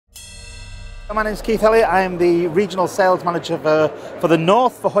My name is Keith Elliott. I am the Regional Sales Manager for the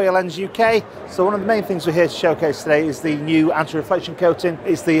North for Hoya Lens UK. So one of the main things we're here to showcase today is the new anti-reflection coating.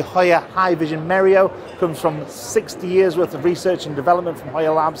 It's the Hoya High Vision Merio. Comes from 60 years worth of research and development from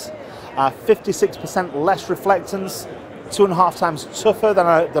Hoya Labs. 56% less reflectance, 2.5 times tougher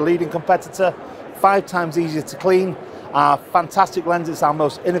than the leading competitor, 5 times easier to clean. Fantastic lens. It's our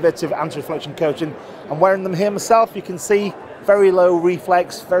most innovative anti-reflection coating. I'm wearing them here myself. You can see very low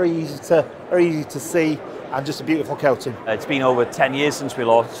reflex, very easy to see, and just a beautiful coating. It's been over 10 years since we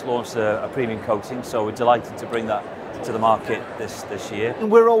launched a premium coating, so we're delighted to bring that to the market this year.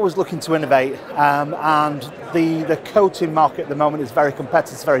 And we're always looking to innovate, and the coating market at the moment is very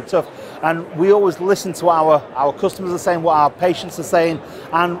competitive, it's very tough, and we always listen to our customers are saying, what our patients are saying,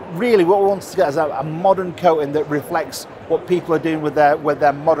 and really what we want to get is a modern coating that reflects what people are doing with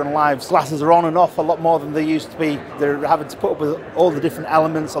their modern lives. Glasses are on and off a lot more than they used to be. They're having to put up with all the different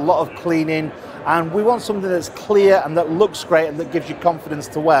elements, a lot of cleaning, and we want something that's clear and that looks great and that gives you confidence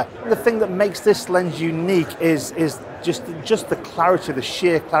to wear. The thing that makes this lens unique is just the clarity, the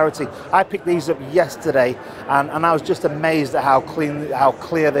sheer clarity. I picked these up yesterday and I was just amazed at how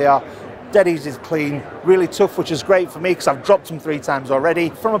clear they are. Dead easy to clean, really tough, which is great for me because I've dropped them 3 times already.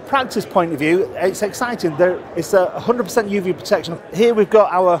 From a practice point of view, it's exciting. It's a 100% UV protection. Here we've got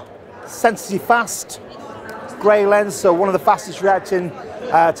our sensitive fast grey lens, so one of the fastest reacting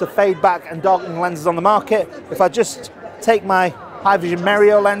to fade back and darkening lenses on the market. If I just take my High Vision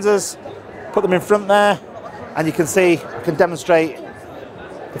Merio lenses, put them in front there, and you can see, I can demonstrate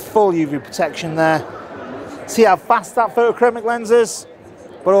the full UV protection there. See how fast that photochromic lens is,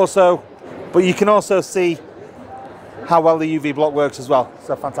 but you can also see how well the UV block works as well.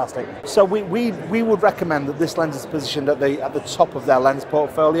 So fantastic. So we would recommend that this lens is positioned at the top of their lens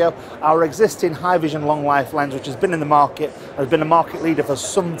portfolio. Our existing High Vision Long Life lens, which has been in the market, has been a market leader for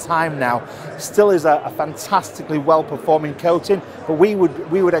some time now, still is a fantastically well-performing coating, but we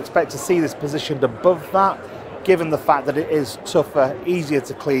would expect to see this positioned above that, given the fact that it is tougher, easier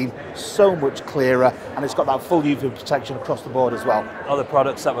to clean, so much clearer, and it's got that full UV protection across the board as well. Other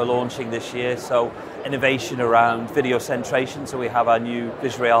products that we're launching this year, so innovation around video centration, so we have our new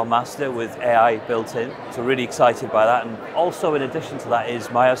Visual Master with AI built in, so really excited by that. And also in addition to that is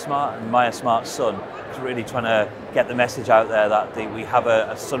MyoSmart and MyoSmart Sun. It's really trying to get the message out there that we have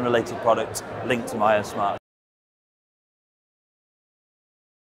a sun-related product linked to MyoSmart.